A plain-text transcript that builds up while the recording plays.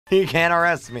He can't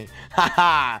arrest me.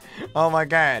 Haha. Oh my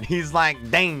god. He's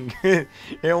like, dang. It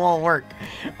won't work.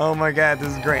 Oh my god,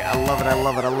 this is great. I love it. I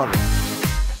love it. I love it.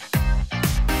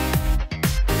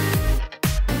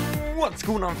 What's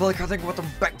going on, fellow crafting? Welcome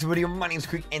back to the video. My name's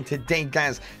Kreek, and today,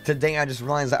 guys, I just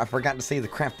realized that I forgot to say the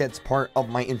craftettes part of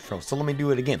my intro, so let me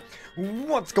do it again.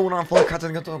 What's going on, fellow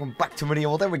crafting? Welcome back to the video.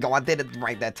 Well, there we go. I did it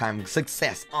right that time.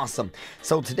 Success. Awesome.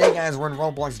 So today, guys, we're in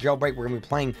Roblox Jailbreak. We're gonna be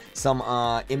playing some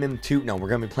MM2. No, we're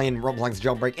gonna be playing Roblox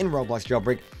Jailbreak in Roblox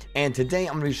Jailbreak. And today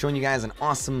I'm going to be showing you guys an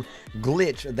awesome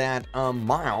glitch that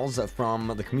Miles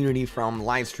from the community, from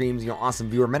live streams, awesome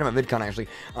viewer, met him at VidCon actually,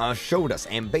 showed us.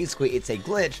 And basically it's a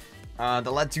glitch that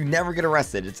lets you never get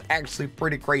arrested. It's actually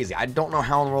pretty crazy. I don't know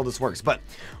how in the world this works, but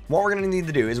what we're going to need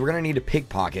to do is we're going to need to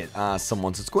pickpocket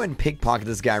someone. So let's go ahead and pickpocket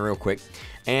this guy real quick.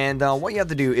 And what you have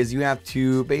to do is you have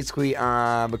to basically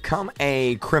become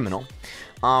a criminal.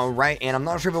 Right, and I'm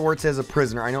not sure if it works as a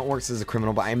prisoner. I know it works as a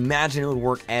criminal, but I imagine it would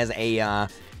work as a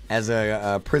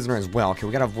prisoner as well. Okay,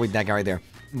 we gotta avoid that guy right there.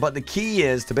 But the key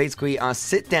is to basically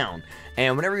sit down,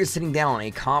 and whenever you're sitting down,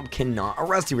 a cop cannot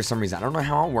arrest you for some reason. I don't know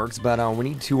how it works, but we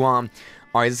need to all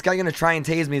right, is this guy gonna try and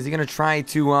tase me? Is he gonna try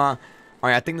to all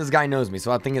right, I think this guy knows me,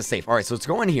 so I think it's safe. All right, so let's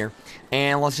go in here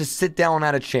and let's just sit down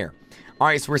at a chair. All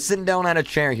right, so we're sitting down at a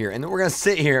chair here, and then we're gonna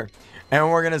sit here and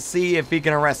we're gonna see if he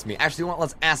can arrest me. Actually,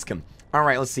 let's ask him. All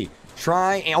right, let's see.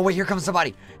 Try and, oh wait, here comes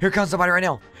somebody. Here comes somebody right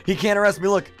now. He can't arrest me.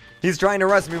 Look. He's trying to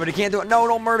arrest me, but he can't do it. No,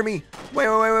 don't murder me. Wait.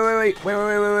 Don't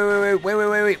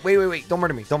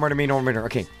murder me. Don't murder me. Don't murder.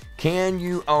 Okay. Can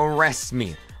you arrest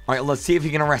me? All right, let's see if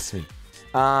he can arrest me.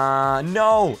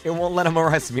 No, it won't let him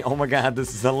arrest me. Oh my god,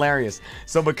 this is hilarious.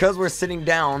 So because we're sitting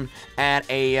down at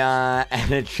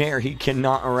a chair, he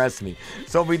cannot arrest me.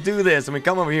 So if we do this and we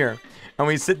come over here and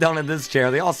we sit down in this chair,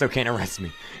 they also can't arrest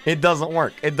me. It doesn't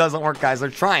work. It doesn't work, guys.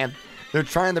 They're trying. They're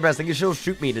trying their best. They can still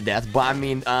shoot me to death, but I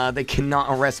mean, they cannot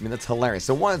arrest me. That's hilarious.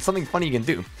 So something funny you can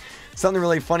do. Something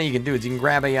really funny you can do is you can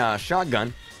grab a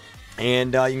shotgun,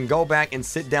 and you can go back and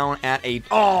sit down at a...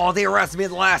 Oh, they arrested me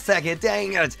at the last second.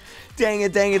 Dang it. Dang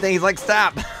it. He's like,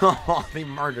 stop. Oh, they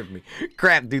murdered me.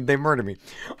 Crap, dude, they murdered me.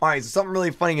 All right, so something really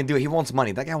funny you can do. He wants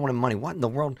money. That guy wanted money. What in the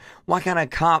world? What kind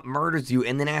of cop murders you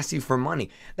and then asks you for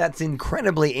money? That's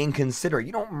incredibly inconsiderate.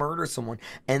 You don't murder someone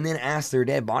and then ask their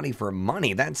dead body for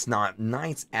money. That's not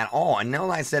nice at all. And now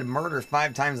that I said murder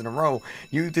 5 times in a row,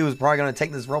 YouTube is probably going to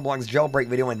take this Roblox Jailbreak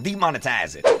video and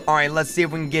demonetize it. All right, let's see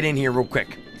if we can get in here real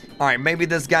quick. All right, maybe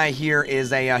this guy here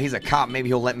is he's a cop. Maybe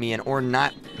he'll let me in or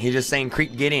not. He's just saying,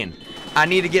 Kreek, get in. I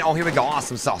need to get, oh, here we go.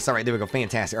 Awesome sauce. All right, there we go.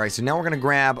 Fantastic. All right, so now we're going to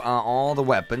grab all the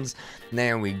weapons.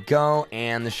 There we go.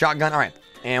 And the shotgun. All right.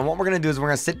 And what we're going to do is we're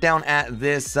going to sit down at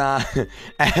this,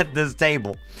 at this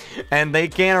table. And they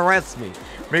can't arrest me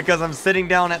because I'm sitting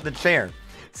down at the chair.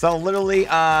 So literally,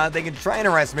 they can try and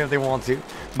arrest me if they want to,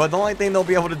 but the only thing they'll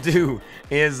be able to do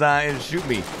is shoot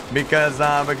me because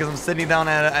I'm sitting down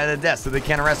at a desk, so they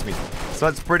can't arrest me. So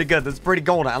that's pretty good. That's pretty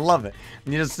golden. I love it.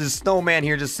 And just this snowman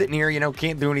here, just sitting here,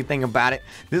 can't do anything about it.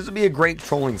 This would be a great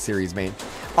trolling series, man.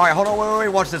 All right, hold on, wait.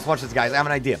 Watch this, guys. I have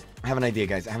an idea.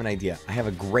 Guys. I have an idea. I have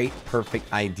a great,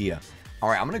 perfect idea. All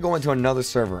right, I'm gonna go into another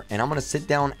server, and I'm gonna sit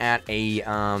down at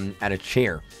a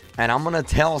chair, and I'm gonna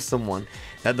tell someone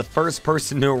that the first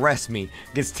person to arrest me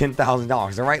gets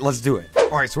 $10,000. All right, let's do it.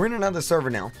 All right, so we're in another server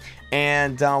now,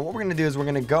 and what we're gonna do is we're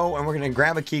gonna go and we're gonna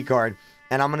grab a key card,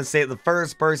 and I'm gonna say the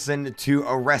first person to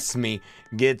arrest me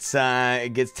gets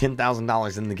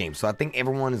 $10,000 in the game. So I think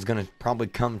everyone is gonna probably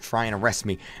come try and arrest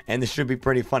me, and this should be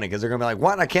pretty funny because they're gonna be like,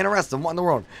 "What? I can't arrest them. What in the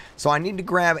world?" So I need to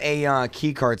grab a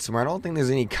key card somewhere. I don't think there's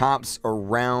any cops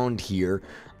around here.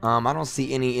 I don't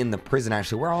see any in the prison,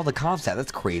 actually. Where are all the cops at?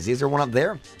 That's crazy. Is there one up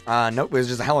there? Nope, there's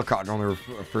just a helicopter on there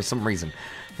for some reason.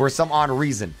 For some odd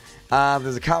reason.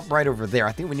 There's a cop right over there.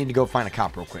 I think we need to go find a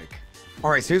cop real quick.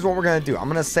 Alright, so here's what we're going to do. I'm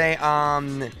going to say,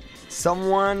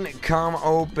 someone come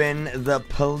open the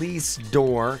police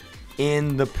door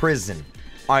in the prison.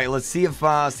 Alright, let's see if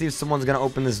someone's going to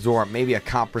open this door. Maybe a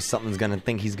cop or something's going to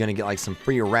think he's going to get like some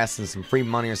free arrests and some free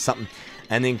money or something,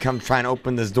 and then come try and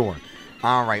open this door.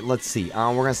 Alright, let's see.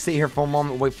 We're gonna sit here for a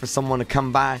moment, wait for someone to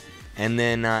come by, and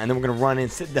then we're gonna run in,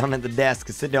 sit down at the desk,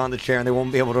 and sit down on the chair, and they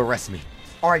won't be able to arrest me.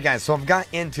 Alright guys, so I've got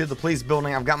into the police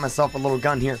building. I've got myself a little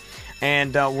gun here,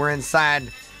 and we're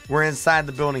inside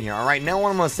the building here. Alright, now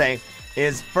what I'm gonna say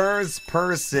is first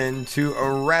person to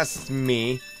arrest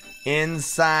me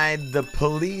inside the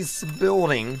police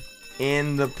building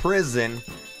in the prison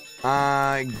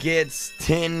gets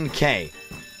 10K.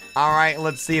 Alright,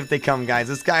 let's see if they come, guys.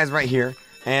 This guy's right here,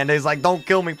 and he's like, don't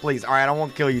kill me, please. Alright, I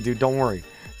won't kill you, dude. Don't worry.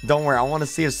 Don't worry. I want to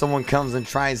see if someone comes and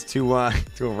tries to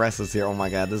arrest us here. Oh my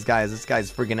God, this guy's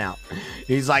freaking out.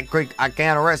 He's like, Creek, I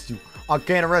can't arrest you. I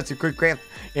can't arrest you, KreekCraft.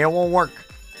 It won't work.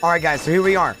 All right, guys. So here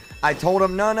we are. I told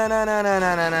him no.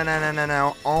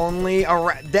 Only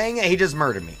arrest. Dang it, he just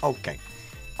murdered me. Okay.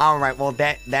 All right. Well,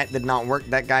 that did not work.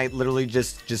 That guy literally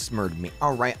just murdered me.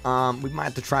 All right. We might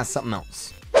have to try something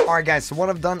else. Alright guys, so what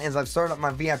I've done is I've started up my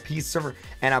VIP server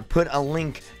and I put a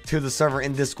link to the server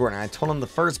in Discord, and I told him the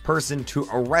first person to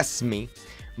arrest me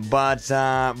but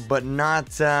not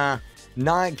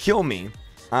kill me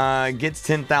gets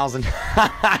 10,000.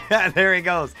 There he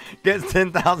goes. Gets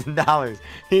 $10,000.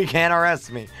 He can't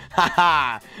arrest me.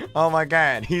 Oh my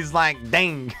God. He's like,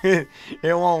 dang, it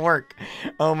won't work.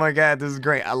 Oh my God, this is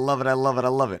great. I love it. I love it. I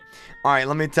love it. All right,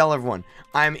 let me tell everyone.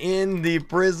 I'm in the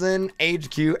prison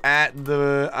HQ at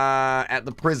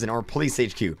the prison, or police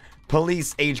HQ.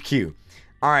 Police HQ.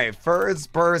 All right,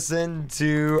 first person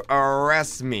to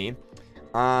arrest me,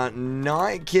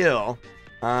 not kill,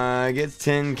 gets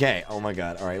 10K. Oh my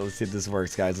God. All right, let's see if this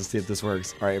works, guys. Let's see if this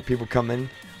works. All right, people come in.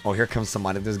 Oh, here comes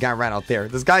somebody. There's a guy right out there.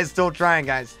 This guy's still trying,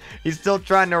 guys. He's still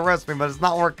trying to arrest me, but it's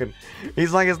not working.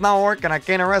 He's like, it's not working. I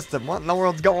can't arrest him. What in the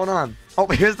world's going on? Oh,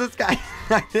 here's this guy.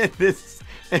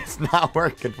 It's not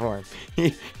working for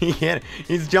him.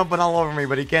 He's jumping all over me,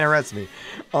 but he can't arrest me.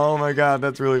 Oh my God,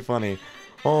 that's really funny.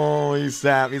 Holy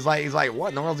sap. He's like, what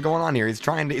in the world's going on here? He's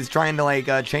trying to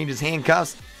like change his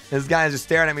handcuffs. This guy's just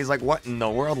staring at me. He's like, what in the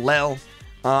world, lel?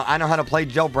 I know how to play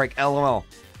Jailbreak, lol.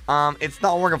 It's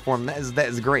not working for him. That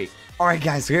is great. All right,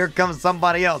 guys, so here comes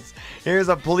somebody else. Here's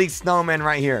a police snowman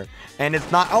right here. And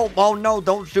it's not, oh no,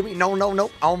 don't shoot me. No.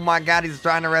 Oh my God, he's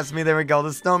trying to arrest me. There we go.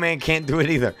 The snowman can't do it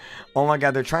either. Oh my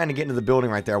God, they're trying to get into the building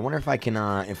right there. I wonder if I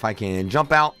can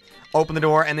jump out, open the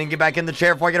door, and then get back in the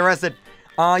chair before I get arrested.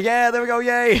 Yeah, there we go.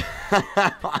 Yay.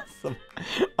 Awesome.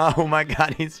 Oh my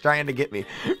God, he's trying to get me,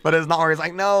 but it's not working. It's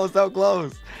like, no, so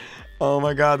close. Oh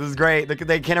my God, this is great.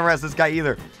 They can't arrest this guy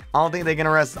either. I don't think they can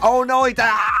arrest. Oh no,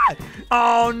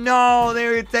 oh no,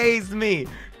 they tased me.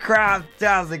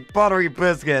 Craftastic buttery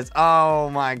biscuits.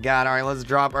 Oh my God. All right, let's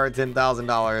drop our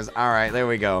 $10,000. All right, there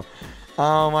we go.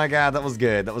 Oh my God, that was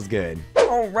good. That was good.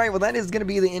 All right, well, that is going to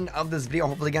be the end of this video.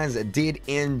 Hopefully, you guys did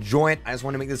enjoy it. I just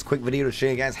want to make this quick video to show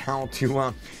you guys how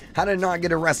to not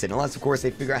get arrested, unless, of course,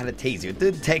 they figure out how to tase you. It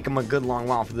did take them a good long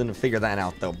while for them to figure that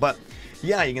out, though. But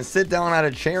yeah, you can sit down at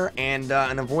a chair and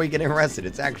avoid getting arrested.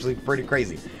 It's actually pretty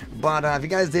crazy. But if you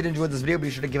guys did enjoy this video, be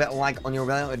sure to give it a like on your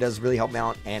video. It does really help me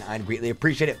out, and I'd greatly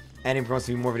appreciate it. And if you want to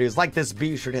see more videos like this,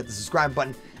 be sure to hit the subscribe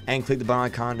button and click the bell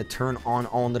icon to turn on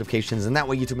all notifications, and that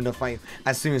way YouTube will notify you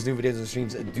as soon as new videos and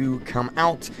streams do come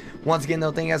out. Once again,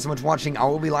 though, thank you guys so much for watching. I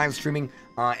will be live streaming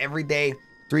every day,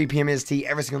 3 p.m. ST,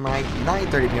 every single night,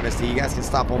 9:30 p.m. ST. You guys can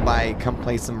stop on by, come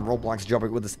play some Roblox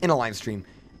Jailbreak with us in a live stream.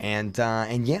 And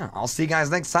yeah, I'll see you guys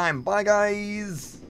next time. Bye, guys.